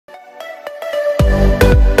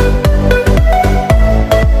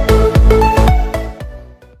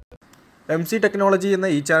MC technology എന്ന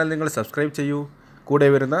ഈ channel നിങ്ങൾ സബ്സ്ക്രൈബ് ചെയ്യൂ. കൂടെ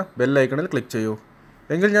വരുന്ന ബെൽ ഐക്കണിൽ ക്ലിക്ക് ചെയ്യൂ.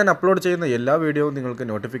 എങ്കിൽ ഞാൻ അപ്ലോഡ് ചെയ്യുന്ന എല്ലാ വീഡിയോയും നിങ്ങൾക്ക്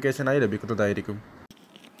നോട്ടിഫിക്കേഷനായി ലഭിക്കുന്നതായിരിക്കും.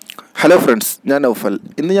 ഹലോ ഫ്രണ്ട്സ്, ഞാൻ നൗഫൽ.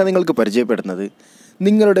 ഇന്ന് ഞാൻ നിങ്ങൾക്ക് പരിചയപ്പെടുന്നത്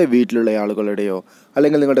നിങ്ങളുടെ വീട്ടിലുള്ള ആളുകളുടെയോ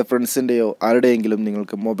അല്ലെങ്കിൽ നിങ്ങളുടെ ഫ്രണ്ട്സിൻ്റെയോ ആരുടെയെങ്കിലും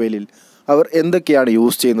നിങ്ങൾക്ക് മൊബൈലിൽ അവർ എന്തൊക്കെയാണ്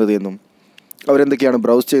യൂസ് ചെയ്യുന്നത് എന്നും അവരെന്തൊക്കെയാണ്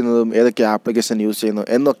ബ്രൗസ് ചെയ്യുന്നതും ഏതൊക്കെ ആപ്ലിക്കേഷൻ യൂസ് ചെയ്യുന്നു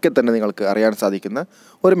എന്നൊക്കെ തന്നെ നിങ്ങൾക്ക് അറിയാൻ സാധിക്കുന്ന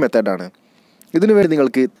ഒരു മെത്തേഡാണ്. ഇതിനുവേണ്ടി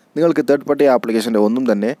നിങ്ങൾക്ക് തേർഡ് പാർട്ടി ആപ്ലിക്കേഷൻ്റെ ഒന്നും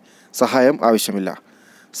തന്നെ സഹായം ആവശ്യമില്ല.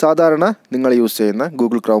 സാധാരണ നിങ്ങൾ യൂസ് ചെയ്യുന്ന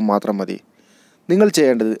ഗൂഗിൾ ക്രോം മാത്രം മതി. നിങ്ങൾ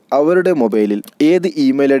ചെയ്യേണ്ടത് അവരുടെ മൊബൈലിൽ ഏത്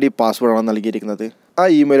ഇമെയിൽ ID പാസ്വേഡാണ് നൽകിയിരിക്കുന്നത് ആ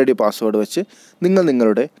ഇമെയിൽ ID പാസ്വേഡ് വെച്ച്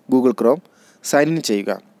നിങ്ങളുടെ ഗൂഗിൾ ക്രോം സൈൻ ഇൻ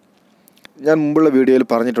ചെയ്യുക. ഞാൻ മുമ്പുള്ള വീഡിയോയിൽ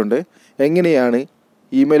പറഞ്ഞിട്ടുണ്ട് എങ്ങനെയാണ്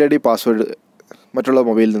ഇമെയിൽ ID പാസ്വേഡ് മറ്റുള്ള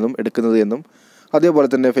മൊബൈലിൽ നിന്നും എടുക്കുന്നത് എന്നും അതേപോലെ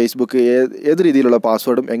തന്നെ ഫേസ്ബുക്ക് ഏത് രീതിയിലുള്ള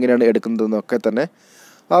പാസ്വേഡും എങ്ങനെയാണ് എടുക്കുന്നതെന്നൊക്കെ തന്നെ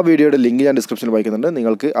ആ വീഡിയോയുടെ ലിങ്ക് ഞാൻ ഡിസ്ക്രിപ്ഷനിൽ വായിക്കുന്നുണ്ട്.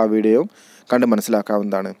 നിങ്ങൾക്ക് ആ വീഡിയോയും കണ്ട്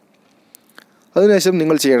മനസ്സിലാക്കാവുന്നതാണ്. അതിനുശേഷം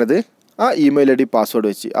നിങ്ങൾ ചെയ്യേണ്ടത് ആ ഇമെയിൽ ID പാസ്വേഡ്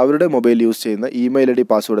വെച്ച് അവരുടെ മൊബൈൽ യൂസ് ചെയ്യുന്ന ഇമെയിൽ ID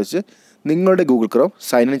പാസ്വേഡ് വെച്ച് നിങ്ങളുടെ ഗൂഗിൾ ക്രോം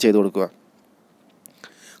സൈൻ ഇൻ ചെയ്ത് കൊടുക്കുക.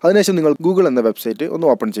 അതിനുശേഷം നിങ്ങൾ ഗൂഗിൾ എന്ന വെബ്സൈറ്റ് ഒന്ന്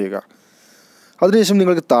ഓപ്പൺ ചെയ്യുക. അതിനുശേഷം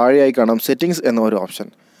നിങ്ങൾക്ക് താഴെയായി കാണാം സെറ്റിങ്സ് എന്ന ഒരു ഓപ്ഷൻ.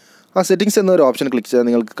 ആ സെറ്റിങ്സ് എന്നൊരു ഓപ്ഷൻ ക്ലിക്ക് ചെയ്താൽ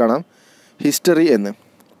നിങ്ങൾക്ക് കാണാം ഹിസ്റ്ററി എന്ന്.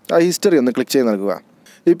 ആ ഹിസ്റ്ററി ഒന്ന് ക്ലിക്ക് ചെയ്ത് നൽകുക.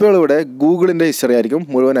 ഇപ്പോൾ ഇവിടെ ഗൂഗിളിൻ്റെ ഹിസ്റ്ററി ആയിരിക്കും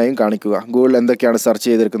മുഴുവനായും കാണിക്കുക. ഗൂഗിൾ എന്തൊക്കെയാണ് സെർച്ച്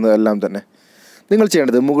ചെയ്തിരിക്കുന്നത് എല്ലാം തന്നെ. നിങ്ങൾ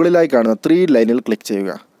ചെയ്യേണ്ടത് മുകളിലായി കാണുന്ന 3 ലൈനിൽ ക്ലിക്ക്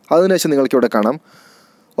ചെയ്യുക. അതിനുശേഷം നിങ്ങൾക്കിവിടെ കാണാം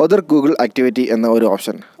ഒതർ ഗൂഗിൾ ആക്ടിവിറ്റി എന്ന ഒരു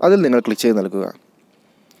ഓപ്ഷൻ. അതിൽ നിങ്ങൾ ക്ലിക്ക് ചെയ്ത് നൽകുക.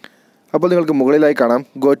 അപ്പോൾ നിങ്ങൾക്ക് മുകളിലായി കാണാം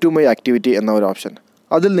ഗോ ടു മൈ ആക്ടിവിറ്റി എന്ന ഒരു ഓപ്ഷൻ.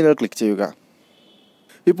 അതിൽ നിങ്ങൾ ക്ലിക്ക് ചെയ്യുക.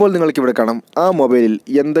 ഇപ്പോൾ നിങ്ങൾക്കിവിടെ കാണാം ആ മൊബൈലിൽ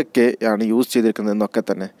എന്തൊക്കെയാണ് യൂസ് ചെയ്തിരിക്കുന്നതെന്നൊക്കെ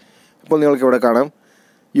തന്നെ. ഇപ്പോൾ നിങ്ങൾക്കിവിടെ കാണാം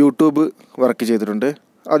യൂട്യൂബ് വർക്ക് ചെയ്തിട്ടുണ്ട്.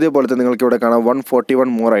 അതേപോലെ തന്നെ നിങ്ങൾക്കിവിടെ കാണാം 141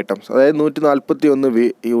 മോർ ഐറ്റംസ്, അതായത് 141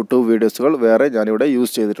 യൂട്യൂബ് വീഡിയോസുകൾ വേറെ ഞാനിവിടെ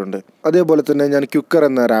യൂസ് ചെയ്തിട്ടുണ്ട്. അതേപോലെ തന്നെ ഞാൻ ക്വിക്കർ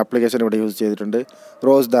എന്ന ഒരു ആപ്ലിക്കേഷൻ ഇവിടെ യൂസ് ചെയ്തിട്ടുണ്ട്.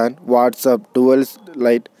 Rose than, WhatsApp, dwells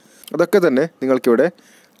light, അതൊക്കെ തന്നെ നിങ്ങൾക്കിവിടെ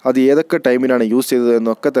അത് ഏതൊക്കെ ടൈമിലാണ് യൂസ് ചെയ്തത്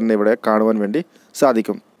എന്നൊക്കെ തന്നെ ഇവിടെ കാണുവാൻ വേണ്ടി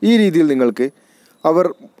സാധിക്കും. ഈ രീതിയിൽ നിങ്ങൾക്ക്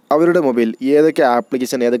അവരുടെ മൊബൈൽ ഏതൊക്കെ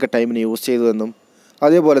ആപ്ലിക്കേഷൻ ഏതൊക്കെ ടൈമിന് യൂസ് ചെയ്തതെന്നും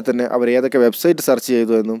അതേപോലെ തന്നെ അവർ ഏതൊക്കെ വെബ്സൈറ്റ് സെർച്ച്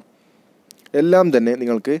ചെയ്തതെന്നും എല്ലാം തന്നെ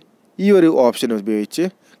നിങ്ങൾക്ക് ഈ ഒരു ഓപ്ഷൻ ഉപയോഗിച്ച്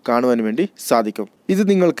കാണുവാൻ വേണ്ടി സാധിക്കും. ഇത്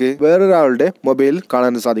നിങ്ങൾക്ക് വേറൊരാളുടെ മൊബൈലിൽ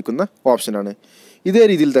കാണാൻ സാധിക്കുന്ന ഓപ്ഷനാണ്. ഇതേ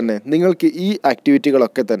രീതിയിൽ തന്നെ നിങ്ങൾക്ക് ഈ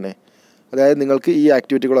ആക്ടിവിറ്റികളൊക്കെ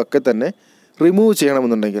തന്നെ റിമൂവ്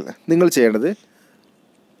ചെയ്യണമെന്നുണ്ടെങ്കിൽ നിങ്ങൾ ചെയ്യേണ്ടത്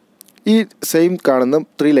ഈ സെയിം കാണുന്ന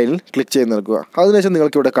 3 ലൈനിൽ ക്ലിക്ക് ചെയ്ത് നൽകുക. അതിനുശേഷം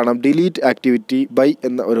നിങ്ങൾക്കിവിടെ കാണാം ഡിലീറ്റ് ആക്ടിവിറ്റി ബൈ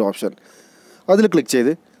എന്ന ഒരു ഓപ്ഷൻ. അതിൽ ക്ലിക്ക്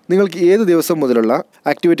ചെയ്ത് നിങ്ങൾക്ക് ഏത് ദിവസം മുതലുള്ള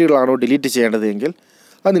ആക്ടിവിറ്റികളാണോ ഡിലീറ്റ് ചെയ്യേണ്ടത് എങ്കിൽ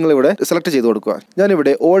അത് നിങ്ങളിവിടെ സെലക്ട് ചെയ്ത് കൊടുക്കുക.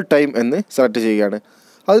 ഞാനിവിടെ ഓൾ ടൈം എന്ന് സെലക്ട് ചെയ്യുകയാണ്.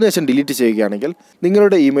 അതിനുശേഷം ഡിലീറ്റ് ചെയ്യുകയാണെങ്കിൽ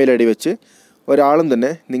നിങ്ങളുടെ ഇമെയിൽ ID വെച്ച് ഒരാളും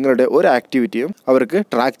തന്നെ നിങ്ങളുടെ ഒരു ആക്ടിവിറ്റിയും അവർക്ക്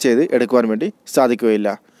ട്രാക്ക് ചെയ്ത് എടുക്കുവാൻ വേണ്ടി സാധിക്കുകയില്ല.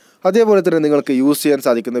 അതേപോലെ തന്നെ നിങ്ങൾക്ക് യൂസ് ചെയ്യാൻ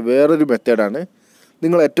സാധിക്കുന്ന വേറൊരു മെത്തേഡാണ്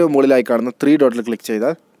നിങ്ങൾ ഏറ്റവും മുകളിലായി കാണുന്ന 3 ഡോട്ടിൽ ക്ലിക്ക്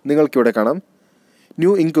ചെയ്താൽ നിങ്ങൾക്കിവിടെ കാണാം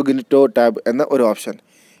ന്യൂ ഇൻകോഗ്നിറ്റോ ടാബ് എന്ന ഒരു ഓപ്ഷൻ.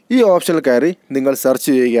 ഈ ഓപ്ഷനിൽ കയറി നിങ്ങൾ സെർച്ച്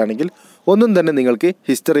ചെയ്യുകയാണെങ്കിൽ ഒന്നും തന്നെ നിങ്ങൾക്ക്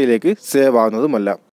ഹിസ്റ്ററിയിലേക്ക് സേവ് ആവുന്നതുമല്ല.